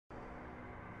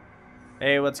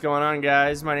Hey, what's going on,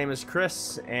 guys? My name is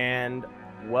Chris, and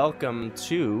welcome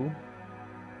to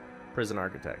Prison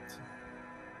Architect.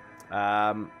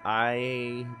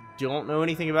 I don't know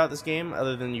anything about this game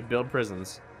other than you build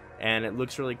prisons, and it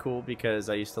looks really cool because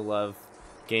I used to love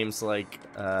games like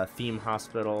Theme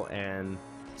Hospital and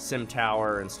Sim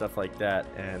Tower and stuff like that,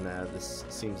 and this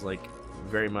seems like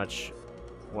very much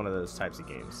one of those types of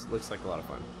games. Looks like a lot of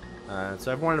fun.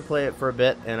 So I've wanted to play it for a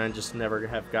bit, and I just never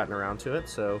have gotten around to it,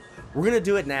 so we're gonna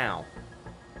do it now.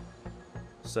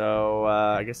 So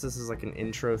I guess this is like an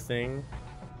intro thing,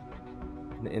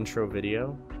 an intro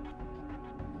video.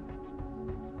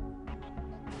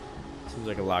 Seems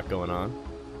like a lot going on.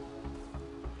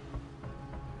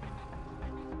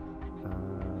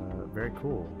 Very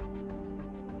cool.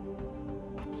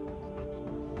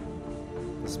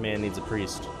 This man needs a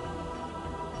priest.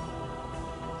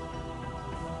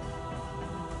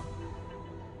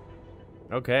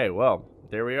 Okay, well,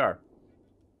 there we are.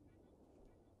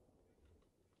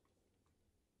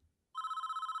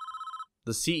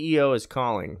 The CEO is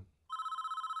calling.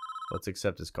 Let's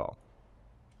accept his call.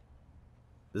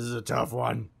 This is a tough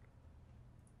one.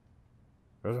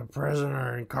 There's a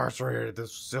prisoner incarcerated at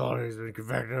this facility who's been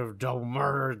convicted of double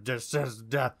murder, just sentenced to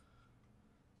death.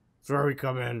 That's where we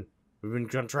come in. We've been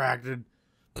contracted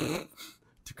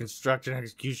to construct an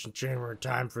execution chamber in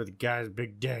time for the guy's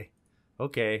big day.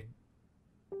 Okay.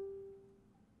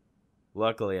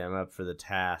 Luckily, I'm up for the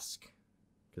task,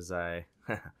 because I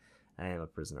am a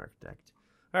prison architect.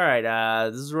 Alright,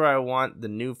 this is where I want the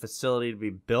new facility to be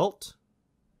built.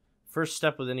 First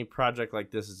step with any project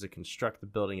like this is to construct the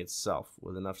building itself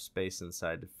with enough space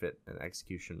inside to fit an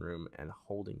execution room and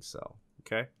holding cell.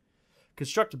 Okay?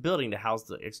 Construct a building to house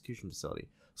the execution facility.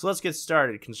 So let's get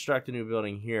started. Construct a new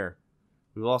building here.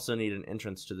 We will also need an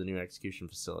entrance to the new execution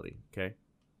facility. Okay?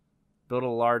 Build a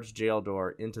large jail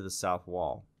door into the south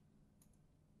wall.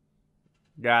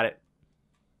 Got it.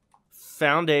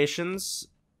 Foundations.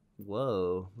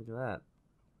 Whoa, look at that.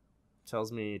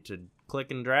 Tells me to click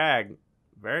and drag.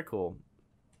 Very cool.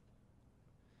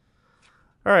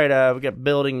 Alright, we got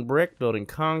building brick, building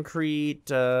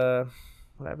concrete. What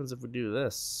happens if we do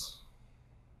this?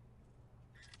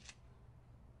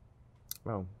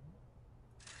 Oh.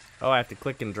 Oh, I have to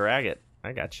click and drag it.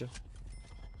 I got you.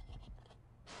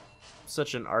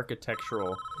 Such an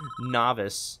architectural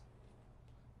novice.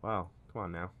 Wow. Come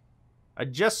on now. I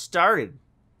just started.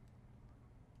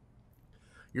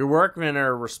 Your workmen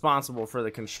are responsible for the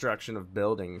construction of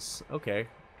buildings. Okay.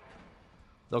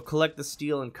 They'll collect the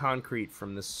steel and concrete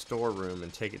from this storeroom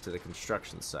and take it to the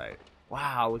construction site.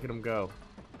 Wow, look at them go.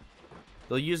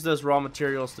 They'll use those raw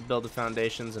materials to build the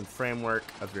foundations and framework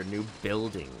of your new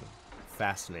building.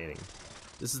 Fascinating.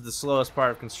 This is the slowest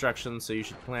part of construction, so you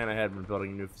should plan ahead when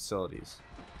building new facilities.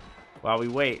 While we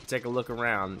wait, take a look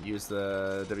around. Use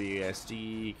the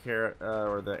WASD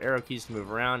or the arrow keys to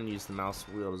move around, and use the mouse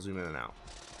wheel to zoom in and out.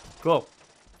 Cool.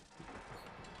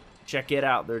 Check it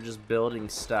out. They're just building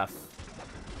stuff.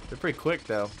 They're pretty quick,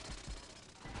 though.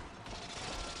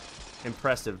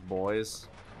 Impressive, boys.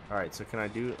 Alright, so can I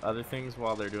do other things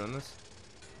while they're doing this?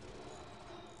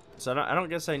 So I don't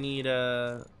guess I need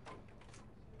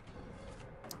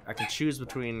I can choose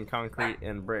between concrete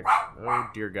and brick. Oh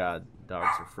dear God,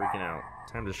 dogs are freaking out.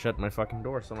 Time to shut my fucking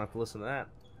door so I don't have to listen to that.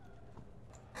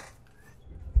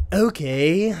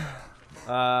 Okay.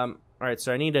 Alright,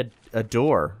 so I need a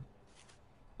door.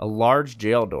 A large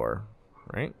jail door,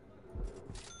 right?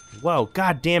 Whoa,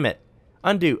 God damn it.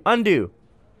 Undo, undo,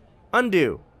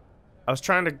 undo. I was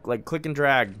trying to like click and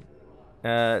drag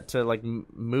to like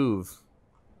move,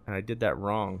 and I did that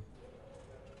wrong.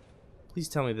 Please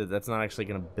tell me that that's not actually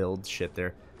gonna build shit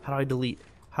there. How do I delete?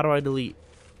 How do I delete?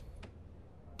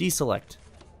 Deselect.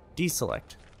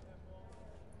 Deselect.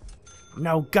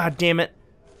 No, God damn it.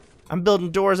 I'm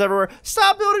building doors everywhere.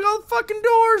 Stop building all the fucking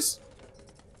doors!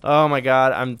 Oh my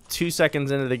God, I'm 2 seconds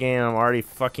into the game. I'm already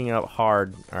fucking up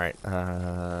hard. Alright,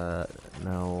 no.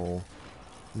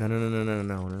 No, no, no, no, no,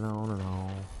 no, no, no,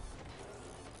 no.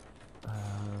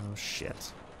 Oh,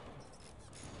 shit.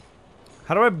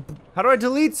 How do I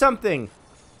delete something?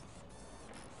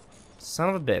 Son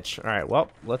of a bitch. All right, well,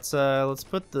 let's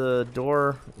put the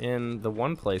door in the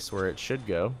one place where it should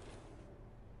go.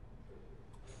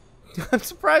 I'm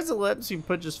surprised it lets you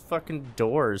put just fucking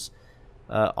doors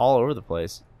all over the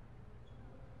place.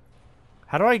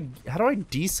 How do I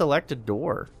deselect a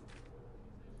door?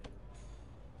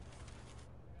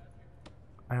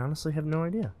 I honestly have no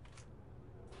idea.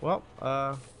 Well,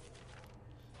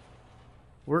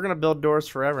 we're gonna build doors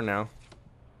forever now.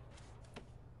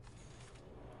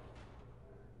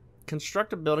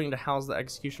 Construct a building to house the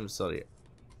execution facility.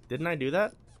 Didn't I do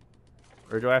that?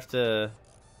 Or do I have to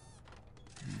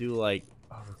do like...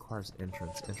 Oh, requires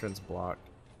entrance. Entrance blocked.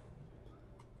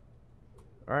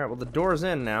 Alright, well the door's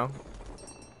in now.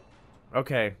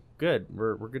 Okay, good.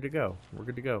 We're good to go. We're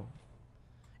good to go.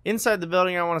 Inside the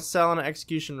building, I want to sell an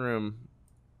execution room.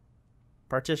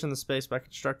 Partition the space by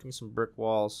constructing some brick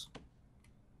walls.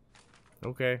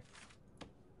 Okay.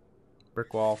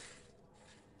 Brick wall.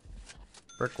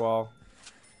 Brick wall.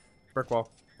 Brick wall.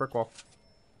 Brick wall.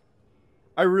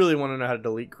 I really want to know how to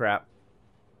delete crap.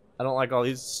 I don't like all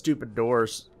these stupid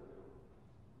doors.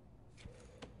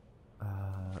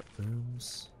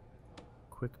 Rooms.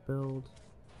 Quick build.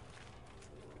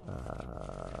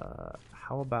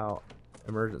 How about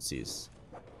emergencies?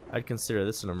 I'd consider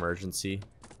this an emergency.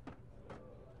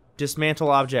 Dismantle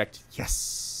object.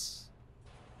 Yes.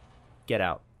 Get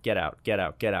out. Get out. Get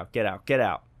out. Get out. Get out. Get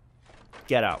out.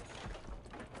 Get out.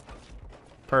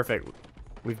 Perfect.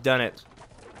 We've done it.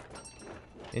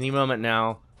 Any moment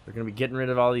now, we're going to be getting rid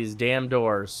of all these damn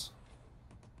doors.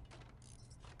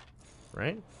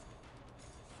 Right?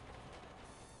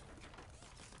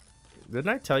 Didn't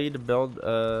I tell you to build,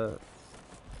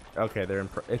 Okay,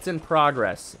 it's in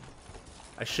progress.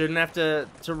 I shouldn't have to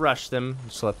rush them.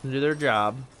 Just let them do their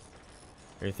job.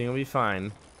 Everything will be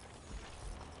fine.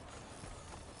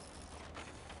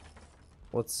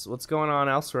 What's going on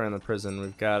elsewhere in the prison?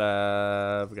 We've got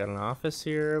an office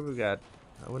here. We've got...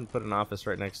 I wouldn't put an office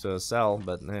right next to a cell,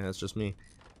 but it's just me.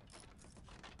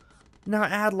 Now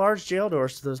add large jail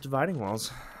doors to those dividing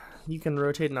walls. You can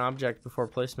rotate an object before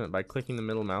placement by clicking the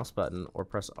middle mouse button or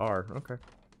press R. Okay.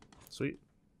 Sweet.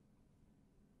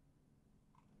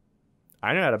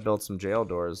 I know how to build some jail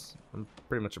doors. I'm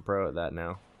pretty much a pro at that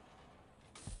now.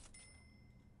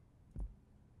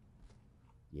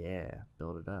 Yeah,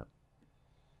 build it up.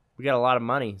 We got a lot of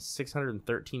money.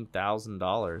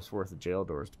 $613,000 worth of jail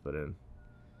doors to put in.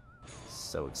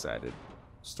 So excited.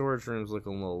 Storage room's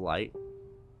looking a little light.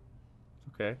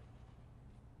 Okay.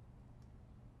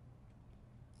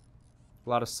 A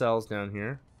lot of cells down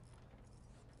here.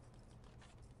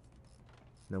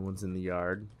 No one's in the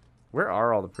yard. Where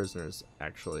are all the prisoners,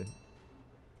 actually?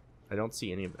 I don't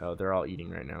see any of... Oh, they're all eating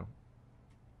right now.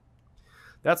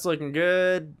 That's looking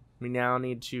good. We now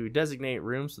need to designate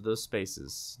rooms to those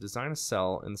spaces. Design a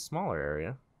cell in the smaller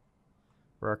area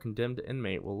where our condemned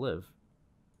inmate will live.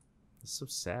 It's so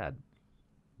sad.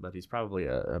 But he's probably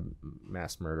a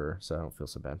mass murderer, so I don't feel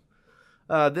so bad.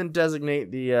 Then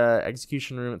designate the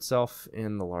execution room itself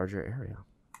in the larger area.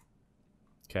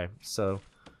 Okay, so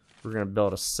we're going to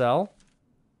build a cell.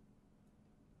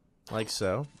 Like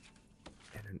so.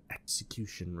 And an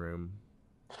execution room.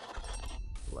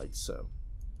 Like so.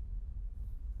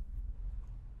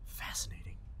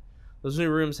 Fascinating. Those new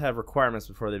rooms have requirements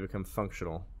before they become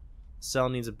functional. Cell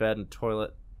needs a bed and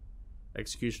toilet.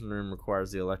 Execution room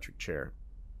requires the electric chair.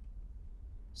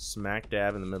 Smack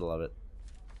dab in the middle of it.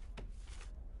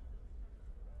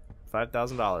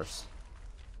 $5,000.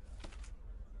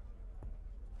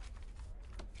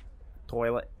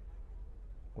 Toilet.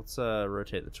 Let's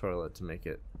rotate the toilet to make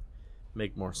it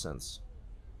make more sense.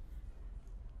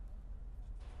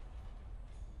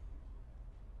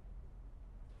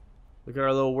 Look at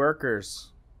our little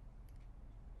workers.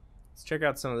 Let's check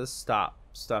out some of this stuff.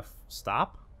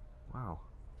 Stop? Wow.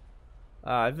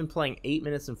 I've been playing 8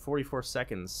 minutes and 44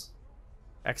 seconds.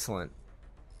 Excellent.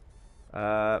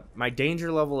 My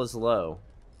danger level is low.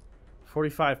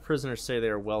 45 prisoners say they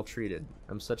are well treated.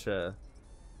 I'm such a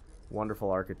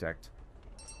wonderful architect.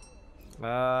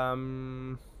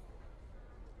 Guards.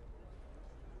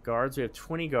 We have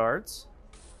 20 guards.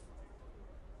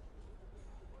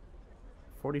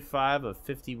 45 of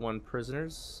 51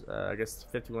 prisoners. I guess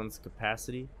 51's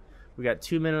capacity. We got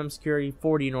 2 minimum security,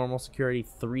 40 normal security,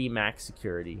 3 max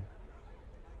security.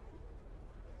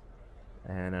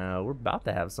 And we're about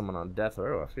to have someone on death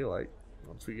row, I feel like,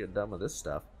 once we get done with this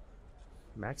stuff.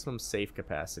 Maximum safe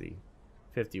capacity,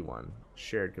 51.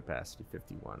 Shared capacity,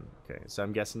 51. Okay, so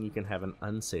I'm guessing you can have an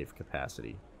unsafe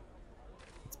capacity.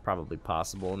 It's probably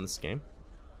possible in this game.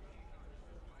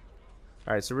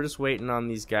 Alright, so we're just waiting on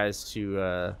these guys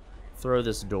to throw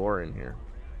this door in here.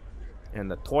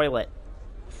 And the toilet.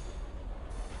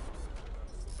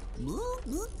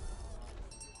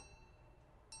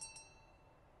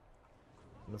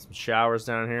 Got some showers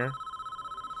down here.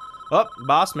 Oh,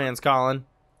 boss man's calling.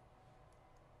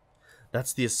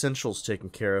 That's the essentials taken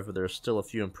care of, but there are still a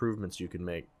few improvements you can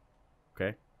make.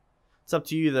 Okay? It's up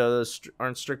to you, though. Those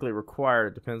aren't strictly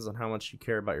required. It depends on how much you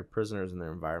care about your prisoners and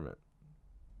their environment.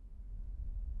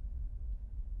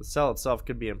 The cell itself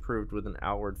could be improved with an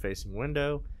outward-facing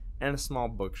window and a small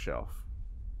bookshelf.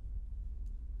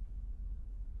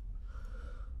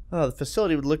 The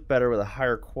facility would look better with a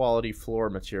higher quality floor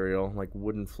material, like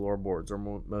wooden floorboards or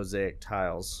mosaic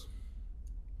tiles.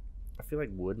 I feel like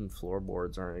wooden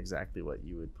floorboards aren't exactly what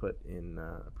you would put in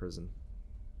a prison.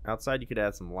 Outside, you could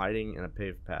add some lighting and a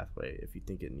paved pathway if you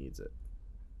think it needs it.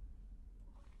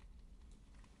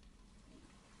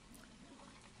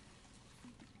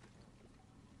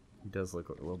 He does look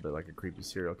a little bit like a creepy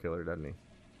serial killer, doesn't he?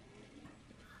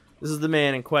 This is the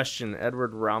man in question,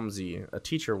 Edward Ramsey, a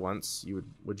teacher once,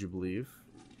 would you believe?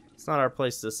 It's not our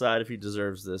place to decide if he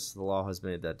deserves this. The law has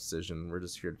made that decision. We're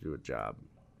just here to do a job.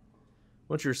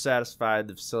 Once you're satisfied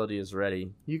the facility is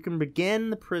ready, you can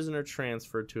begin the prisoner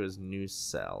transfer to his new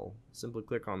cell. Simply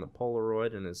click on the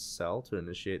Polaroid in his cell to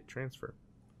initiate the transfer.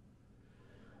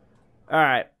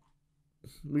 Alright.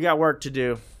 We got work to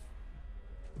do.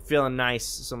 I'm feeling nice,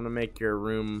 so I'm going to make your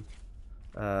room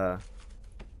a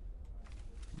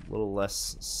little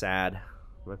less sad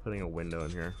by putting a window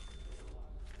in here.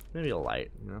 Maybe a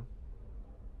light, you know?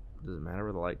 Does it matter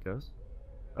where the light goes?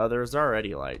 Oh, there's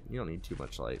already light. You don't need too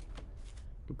much light.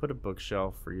 You can put a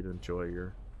bookshelf for you to enjoy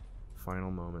your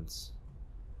final moments.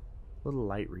 A little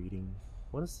light reading.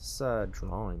 What is this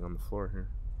drawing on the floor here?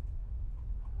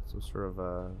 Some sort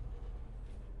of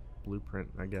blueprint,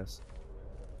 I guess.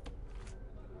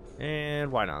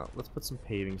 And why not? Let's put some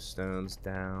paving stones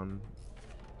down.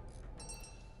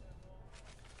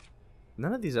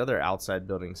 None of these other outside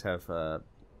buildings have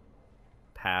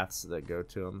paths that go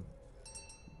to them.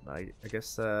 I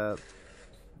guess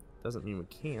doesn't mean we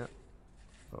can't.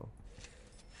 Oh.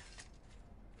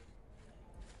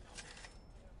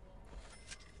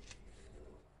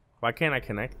 Why can't I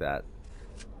connect that?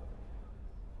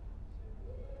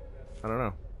 I don't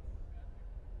know.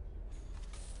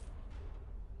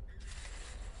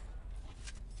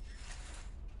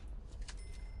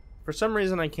 For some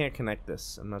reason I can't connect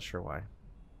this. I'm not sure why.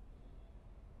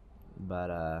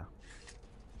 But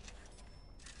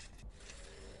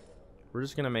we're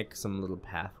just gonna make some little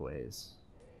pathways.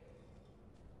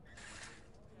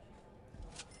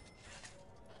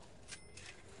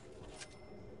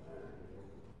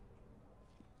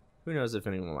 Who knows if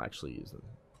anyone will actually use them.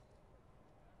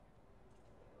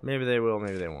 Maybe they will,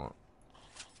 maybe they won't.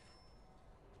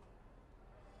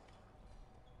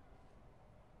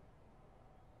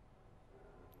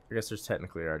 I guess there's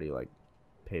technically already like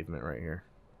pavement right here.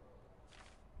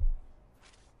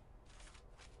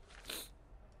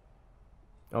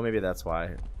 Oh, maybe that's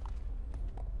why.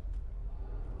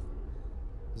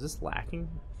 Is this lacking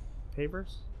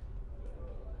pavers?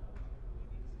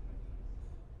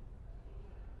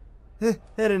 I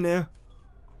don't know.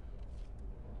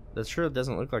 That sure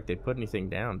doesn't look like they put anything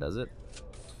down, does it?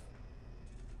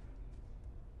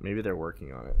 Maybe they're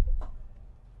working on it.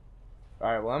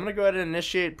 Alright, well, I'm gonna go ahead and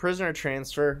initiate prisoner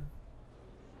transfer.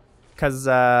 Cause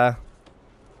I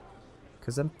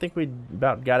think we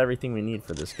about got everything we need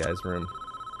for this guy's room.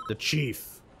 The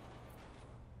chief.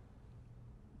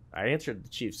 I answered the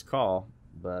chief's call,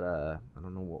 but I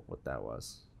don't know what that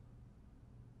was.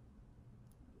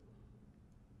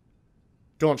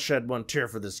 Don't shed one tear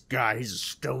for this guy. He's a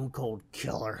stone-cold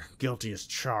killer. Guilty as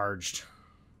charged.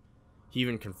 He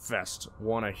even confessed.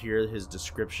 Want to hear his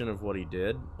description of what he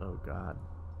did? Oh, God.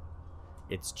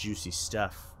 It's juicy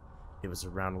stuff. It was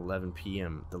around 11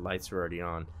 p.m. The lights were already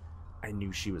on. I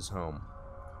knew she was home.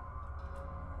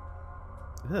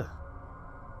 Ugh.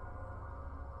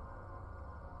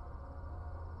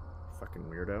 Fucking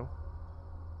weirdo.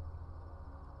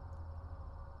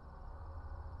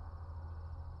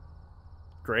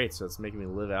 Great, so it's making me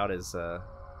live out his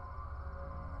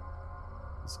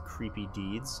creepy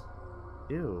deeds.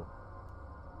 Ew.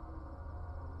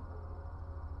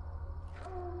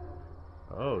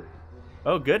 Oh.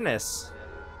 Oh, goodness.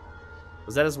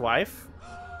 Was that his wife?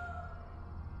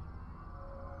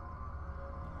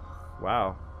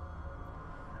 Wow.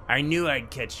 I knew I'd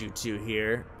catch you two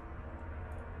here.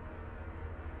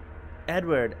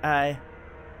 Edward,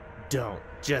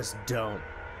 just don't.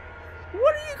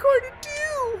 What are you going to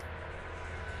do?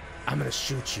 I'm gonna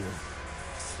shoot you.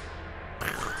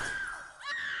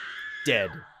 Dead.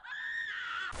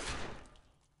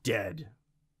 Dead.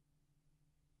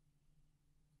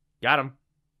 Got him.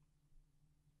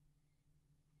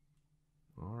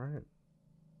 All right.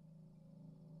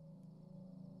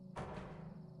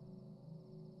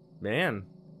 Man,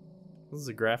 this is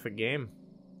a graphic game.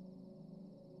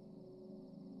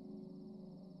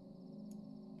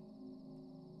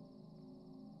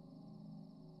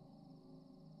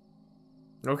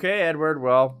 Okay, Edward,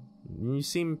 well, you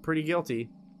seem pretty guilty.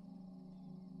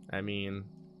 I mean...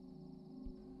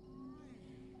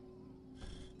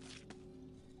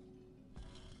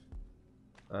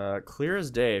 clear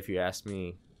as day, if you ask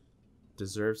me.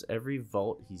 deserves every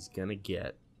volt he's gonna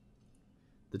get.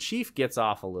 The chief gets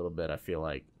off a little bit, I feel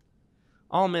like.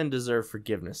 All men deserve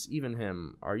forgiveness, even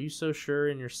him. Are you so sure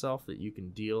in yourself that you can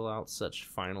deal out such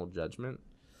final judgment?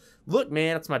 Look,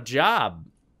 man, it's my job.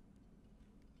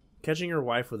 Catching your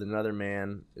wife with another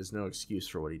man is no excuse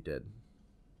for what he did.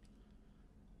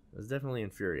 It was definitely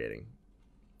infuriating.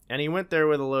 And he went there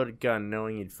with a loaded gun,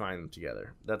 knowing he'd find them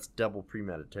together. That's double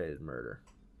premeditated murder.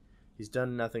 He's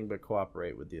done nothing but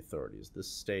cooperate with the authorities. This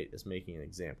state is making an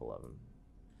example of him.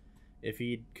 If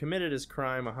he'd committed his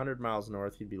crime 100 miles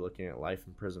north, he'd be looking at life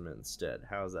imprisonment instead.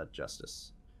 How is that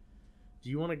justice? Do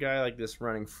you want a guy like this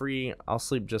running free? I'll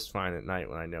sleep just fine at night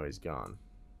when I know he's gone.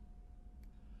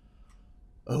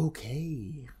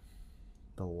 Okay.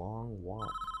 The long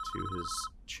walk to his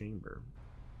chamber.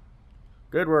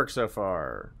 Good work so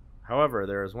far. However,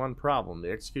 there is one problem.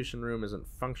 The execution room isn't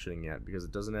functioning yet because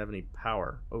it doesn't have any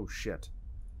power. Oh, shit.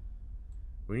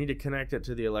 We need to connect it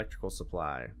to the electrical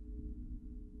supply.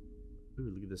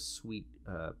 Ooh, look at this sweet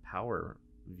power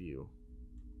view.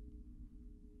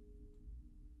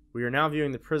 We are now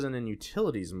viewing the prison in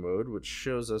utilities mode, which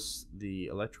shows us the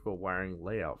electrical wiring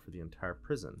layout for the entire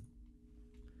prison.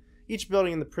 Each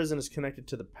building in the prison is connected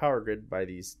to the power grid by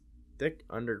these thick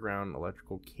underground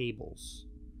electrical cables.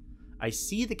 I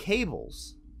see the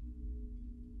cables.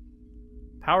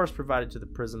 Power is provided to the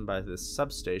prison by this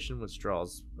substation, which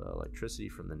draws electricity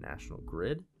from the national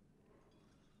grid.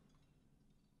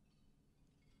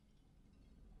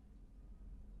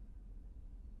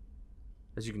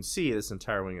 As you can see, this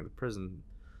entire wing of the prison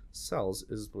cells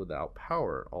is without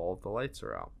power. All of the lights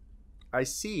are out. I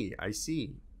see.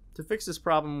 To fix this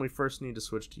problem, we first need to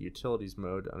switch to utilities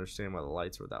mode to understand why the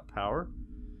lights are without power.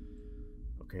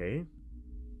 Okay.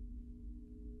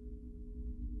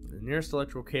 The nearest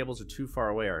electrical cables are too far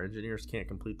away. Our engineers can't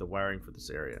complete the wiring for this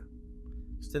area.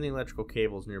 Extend the electrical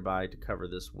cables nearby to cover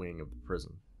this wing of the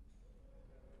prison.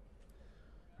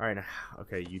 Alright,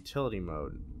 okay, utility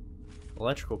mode.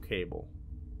 Electrical cable.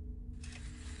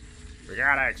 We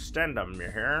gotta extend them,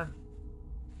 you hear?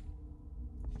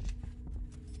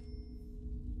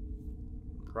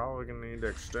 Probably gonna need to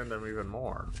extend them even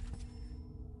more.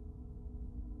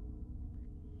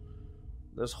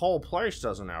 This whole place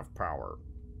doesn't have power.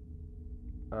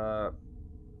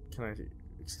 Can I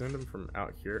extend them from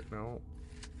out here? No,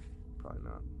 probably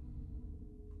not.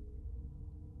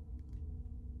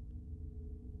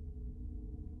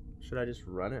 Should I just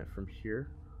run it from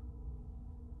here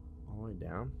all the way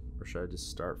down? Or should I just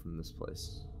start from this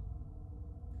place?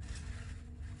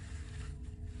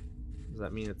 Does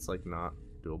that mean it's like not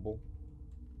doable?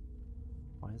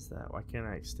 Why is that? Why can't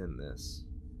I extend this?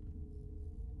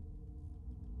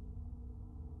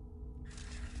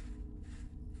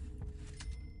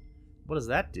 What does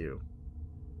that do?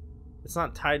 It's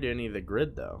not tied to any of the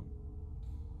grid though.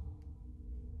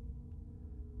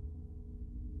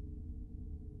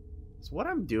 Is what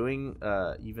I'm doing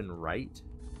even right?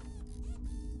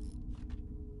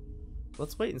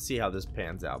 Let's wait and see how this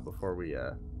pans out before we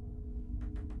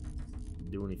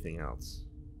do anything else.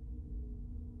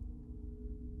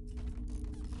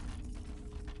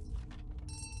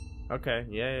 Okay,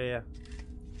 yeah.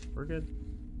 We're good.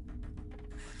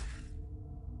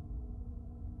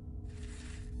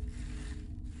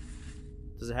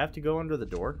 Does it have to go under the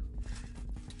door?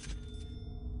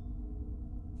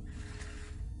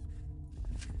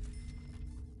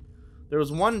 There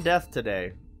was one death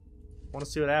today. Want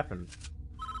to see what happened.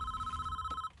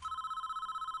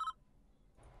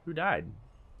 Who died?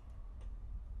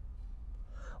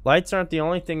 Lights aren't the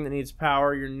only thing that needs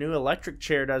power. Your new electric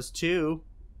chair does too.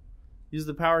 Use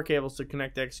the power cables to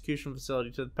connect the execution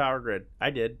facility to the power grid. I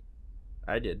did.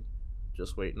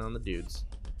 Just waiting on the dudes.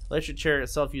 Electric chair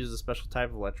itself uses a special type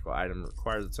of electrical item that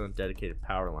requires its own dedicated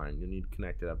power line. You'll need to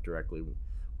connect it up directly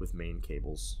with main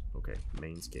cables. Okay,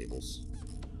 mains cables.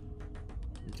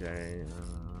 Okay,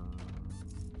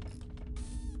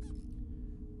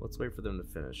 let's wait for them to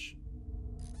finish.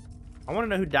 I want to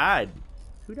know who died.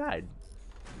 Who died?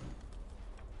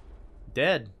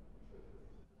 Dead.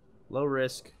 Low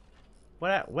risk.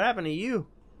 What happened to you?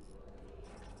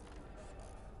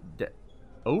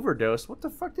 Overdose? What the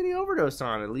fuck did he overdose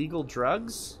on? Illegal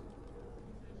drugs?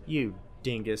 You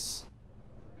dingus.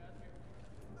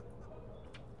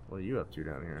 What are you up to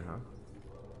down here, huh?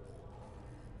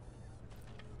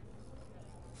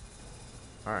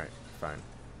 Alright, fine.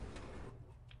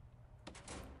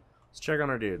 Let's check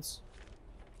on our dudes.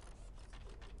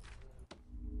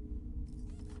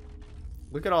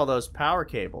 Look at all those power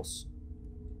cables.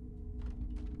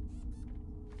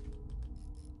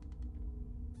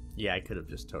 Yeah, I could have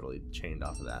just totally chained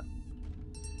off of that.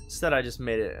 Instead, I just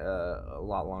made it a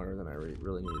lot longer than I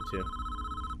really needed to.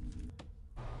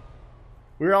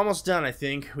 We're almost done, I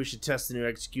think. We should test the new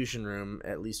execution room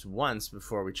at least once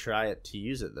before we try it to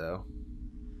use it, though.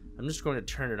 I'm just going to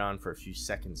turn it on for a few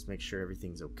seconds, make sure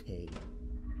everything's okay.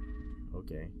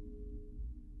 Okay.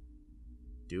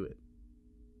 Do it.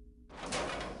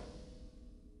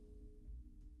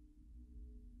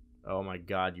 Oh my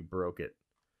god, you broke it.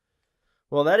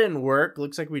 Well, that didn't work.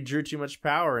 Looks like we drew too much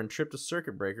power and tripped a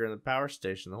circuit breaker in the power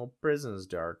station. The whole prison is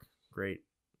dark. Great.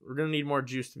 We're going to need more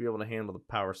juice to be able to handle the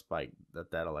power spike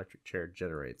that electric chair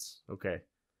generates. Okay.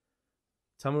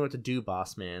 Tell me what to do,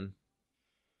 boss man.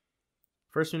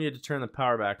 First, we need to turn the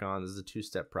power back on. This is a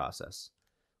two-step process.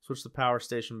 Switch the power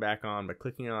station back on by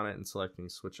clicking on it and selecting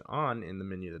switch on in the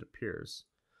menu that appears.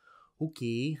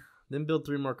 Okay. Then build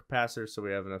 3 more capacitors so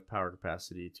we have enough power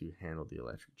capacity to handle the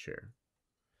electric chair.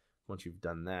 Once you've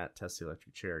done that, test the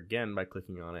electric chair again by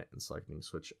clicking on it and selecting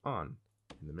switch on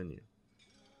in the menu.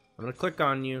 I'm going to click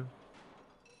on you.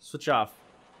 Switch off.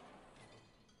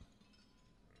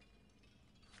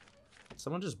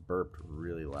 Someone just burped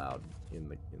really loud in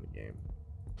the game.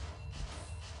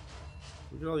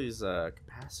 Look at all these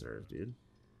capacitors, dude.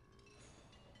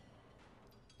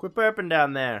 Quit burping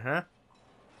down there, huh?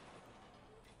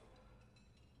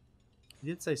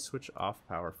 You did say switch off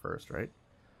power first, right?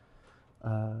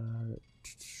 Oh,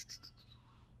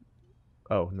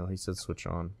 no, he said switch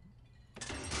on.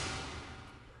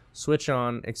 Switch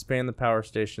on, expand the power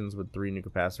stations with 3 new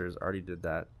capacitors. Already did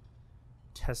that.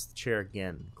 Test the chair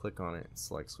again. Click on it and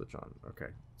select switch on. Okay,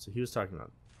 so he was talking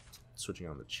about switching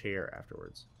on the chair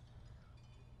afterwards.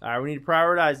 Alright, we need to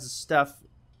prioritize this stuff.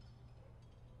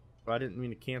 Oh, I didn't mean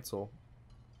to cancel.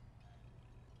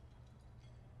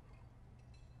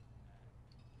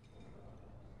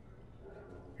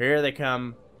 Here they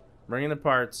come. Bringing the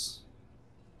parts.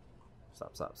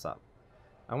 Stop, stop, stop.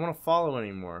 I don't want to follow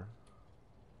anymore.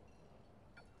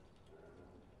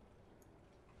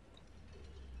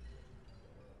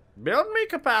 Build me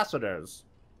capacitors.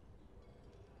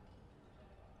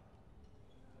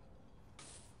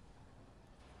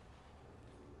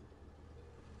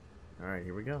 Alright,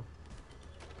 here we go.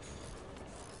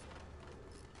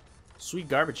 Sweet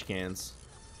garbage cans.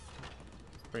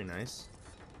 Pretty nice.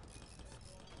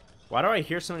 Why do I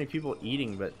hear so many people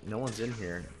eating, but no one's in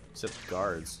here except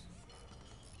guards?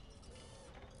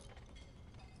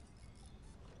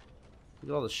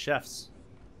 Look at all the chefs.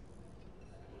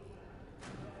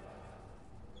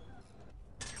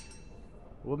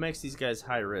 What makes these guys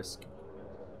high risk?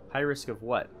 High risk of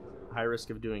what? High risk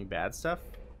of doing bad stuff?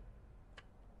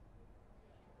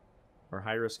 Or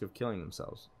high risk of killing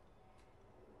themselves?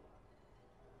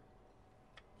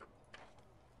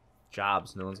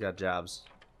 Jobs. No one's got jobs.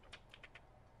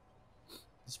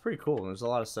 It's pretty cool. There's a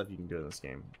lot of stuff you can do in this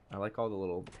game. I like all the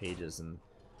little pages and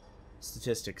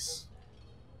statistics.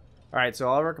 Alright, so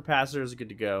all of our capacitors are good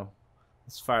to go.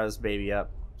 Let's fire this baby up.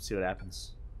 See what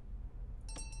happens.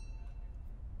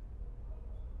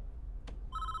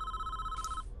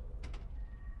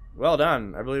 Well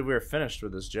done. I believe we are finished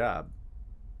with this job.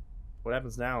 What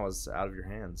happens now is out of your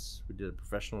hands. We did a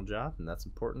professional job, and that's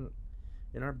important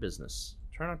in our business.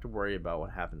 Try not to worry about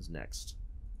what happens next.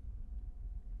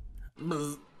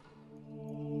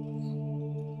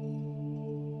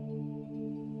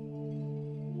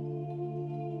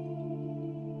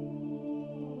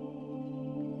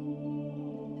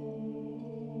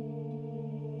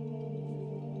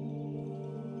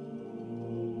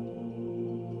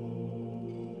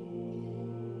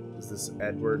 Is this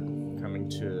Edward coming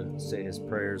to say his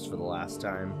prayers for the last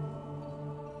time?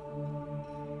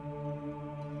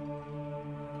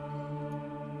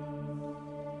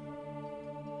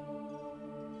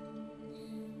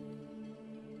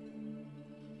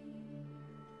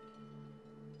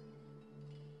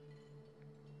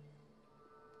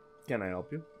 Can I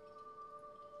help you? ...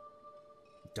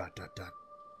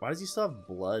 Why does he still have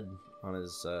blood on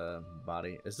his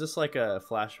body? Is this like a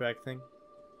flashback thing?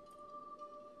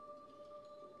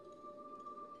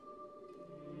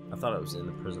 I thought it was in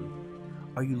the prison.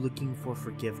 Are you looking for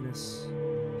forgiveness?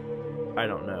 I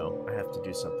don't know. I have to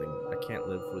do something. I can't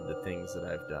live with the things that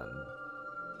I've done.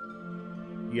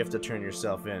 You have to turn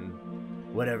yourself in.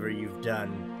 Whatever you've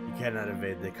done, you cannot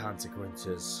evade the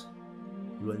consequences.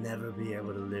 You will never be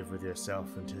able to live with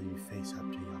yourself until you face up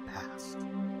to your past.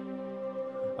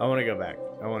 I want to go back.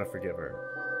 I want to forgive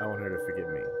her. I want her to forgive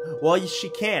me. Well, she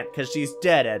can't, because she's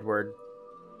dead, Edward.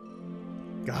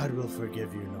 God will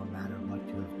forgive you no matter what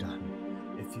you have done,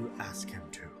 if you ask him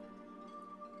to.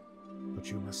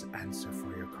 But you must answer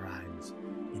for your crimes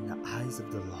in the eyes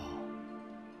of the law.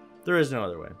 There is no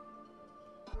other way.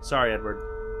 Sorry, Edward.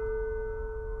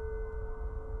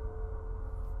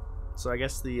 So I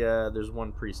guess there's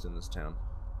one priest in this town.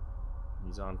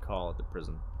 He's on call at the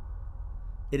prison.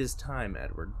 It is time,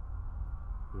 Edward.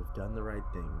 You have done the right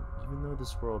thing, even though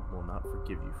this world will not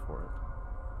forgive you for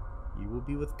it. You will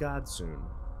be with God soon,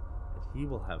 and He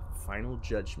will have the final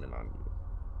judgment on you.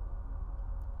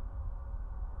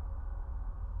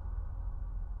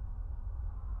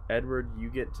 Edward,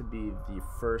 you get to be the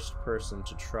first person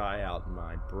to try out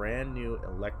my brand new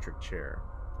electric chair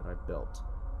that I built.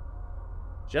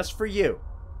 Just for you.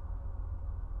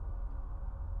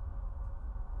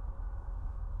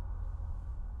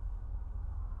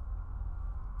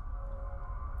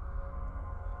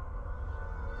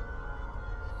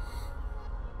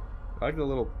 I like the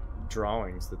little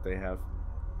drawings that they have.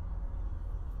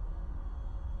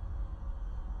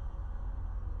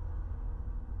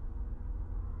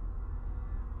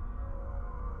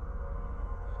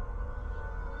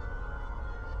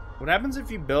 What happens if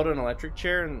you build an electric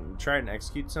chair and try and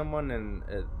execute someone and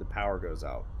the power goes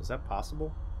out? Is that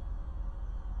possible?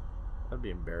 That'd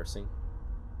be embarrassing.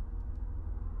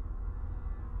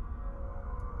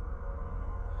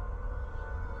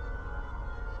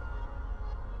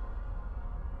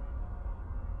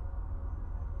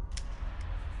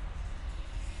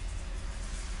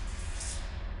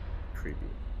 Creepy.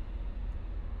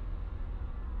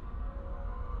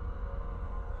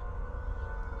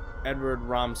 Edward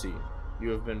Romsey, you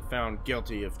have been found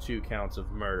guilty of 2 counts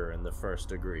of murder in the 1st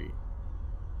degree.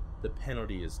 The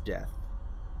penalty is death.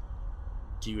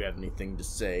 Do you have anything to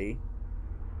say?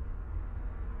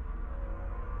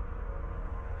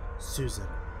 Susan,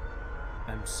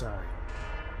 I'm sorry.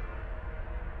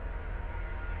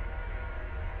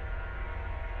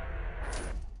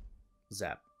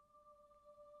 Zap.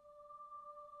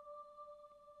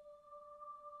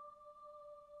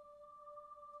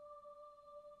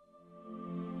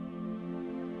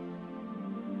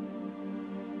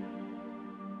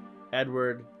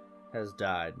 Edward has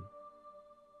died.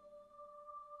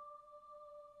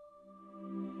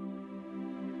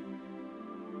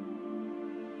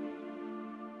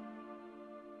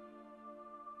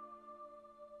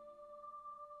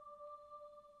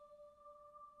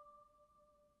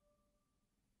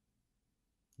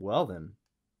 Well then.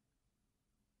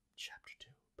 Chapter 2,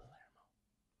 Palermo.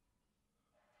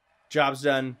 Job's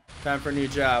done. Time for a new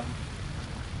job.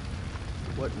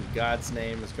 What in God's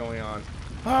name is going on?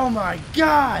 Oh my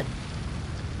God!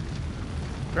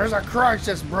 There's a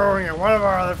crisis brewing at one of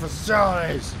our other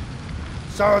facilities.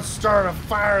 Someone started a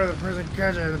fire in the prison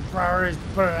kitchen and the priority is to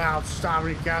put it out, stop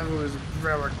any casualties and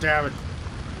prevent more damage.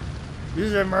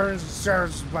 Use the emergency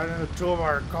services by the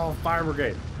toolbar and call the fire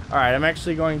brigade. Alright, I'm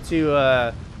actually going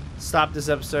to stop this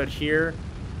episode here.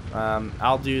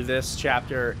 I'll do this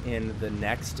chapter in the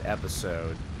next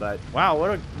episode. But wow,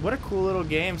 what a cool little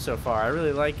game so far. I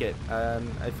really like it.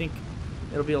 I think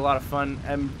it'll be a lot of fun.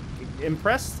 I'm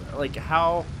impressed like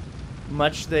how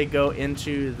much they go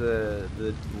into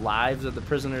the lives of the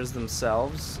prisoners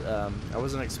themselves. I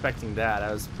wasn't expecting that.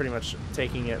 I was pretty much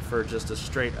taking it for just a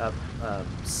straight up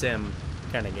sim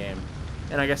kind of game.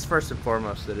 And I guess first and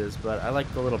foremost it is, but I like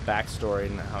the little backstory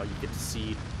and how you get to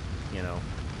see, you know,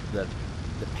 the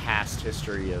past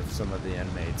history of some of the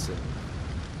inmates and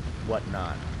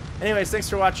whatnot. Anyways, thanks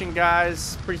for watching,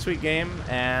 guys. Pretty sweet game,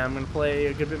 and I'm going to play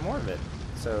a good bit more of it.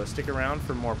 So stick around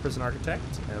for more Prison Architect,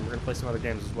 and we're going to play some other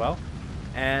games as well.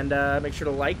 And make sure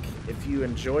to like if you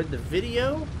enjoyed the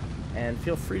video, and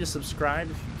feel free to subscribe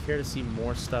if you care to see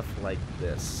more stuff like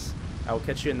this. I will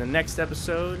catch you in the next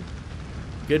episode.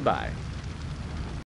 Goodbye.